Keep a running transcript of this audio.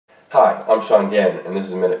Hi, I'm Sean Gannon, and this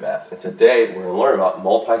is Minute Math. And today we're going to learn about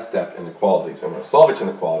multi-step inequalities. I'm going to solve each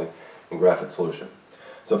inequality and graph its solution.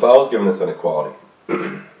 So if I was given this inequality,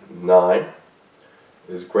 9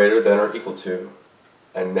 is greater than or equal to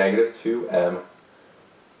a negative 2m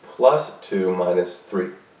plus 2 minus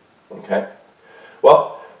 3. Okay?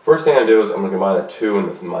 Well, first thing I'm going to do is I'm going to combine the 2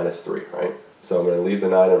 and the minus 3, right? So I'm going to leave the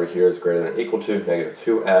 9 over here as greater than or equal to negative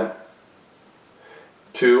 2m.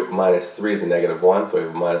 2 minus 3 is a negative 1, so we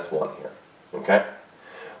have a minus 1 here. Okay?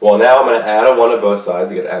 Well, now I'm going to add a 1 to both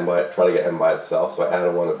sides to get try to get m by itself. So I add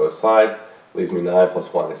a 1 to both sides. Leaves me 9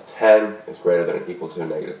 plus 1 is 10, is greater than or equal to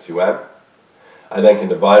negative 2m. I then can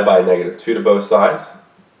divide by negative 2 to both sides.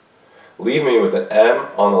 Leave me with an m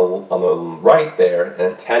on the right there, and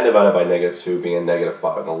a 10 divided by negative 2 being a negative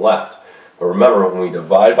 5 on the left. But remember, when we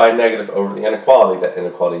divide by negative over the inequality, that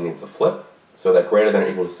inequality needs to flip. So that greater than or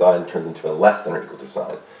equal to sign turns into a less than or equal to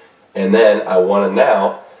sign. And then I want to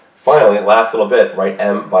now, finally, last little bit, write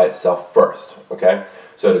m by itself first. Okay?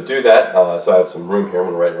 So to do that, so I have some room here,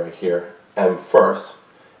 I'm going to write it right here. M first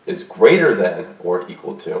is greater than or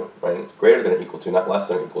equal to, right? Greater than or equal to, not less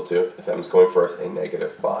than or equal to, if m is going first, a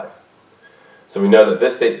negative 5. So we know that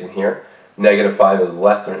this statement here, negative 5 is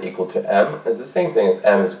less than or equal to m, is the same thing as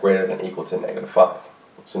m is greater than or equal to negative 5.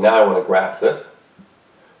 So now I want to graph this.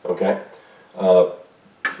 Okay?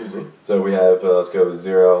 Excuse me. So we have, let's go with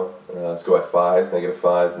 0, let's go at 5s, negative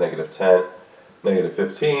 5, negative 10, negative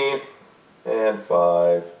 15, and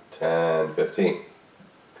 5, 10, 15.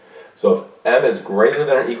 So if m is greater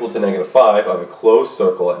than or equal to negative 5, I have a closed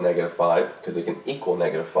circle at negative 5, because it can equal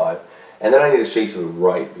negative 5. And then I need to shade to the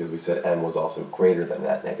right, because we said m was also greater than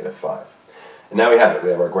that negative 5. And now we have it. We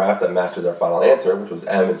have our graph that matches our final answer, which was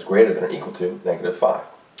m is greater than or equal to negative 5.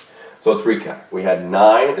 So let's recap. We had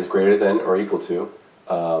 9 is greater than or equal to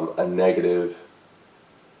a negative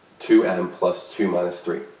 2m plus 2 minus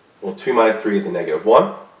 3. Well, 2 minus 3 is a negative 1.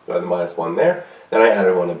 So I have the minus 1 there. Then I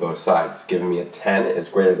added 1 to both sides, giving me a 10 is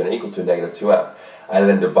greater than or equal to negative 2m. I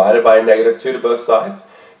then divided by a negative 2 to both sides,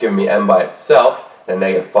 giving me m by itself, and a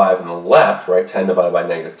negative 5 on the left, right? 10 divided by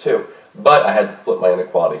negative 2. But I had to flip my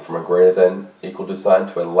inequality from a greater than equal to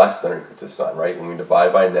sign to a less than or equal to sign, right? When we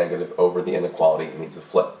divide by a negative over the inequality, it needs to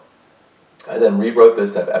flip. I then rewrote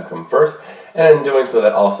this to have m come first, and in doing so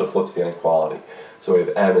that also flips the inequality. So we have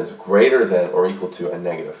m is greater than or equal to a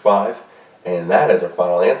negative 5, and that is our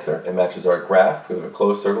final answer. It matches our graph. We have a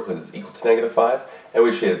closed circle because it's equal to negative 5, and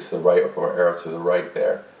we shade it to the right, or put our arrow to the right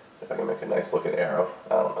there. If I can make a nice looking arrow,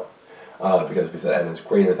 I don't know. Because we said m is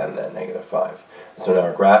greater than that negative 5. And so now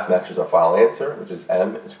our graph matches our final answer, which is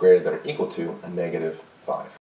m is greater than or equal to a negative 5.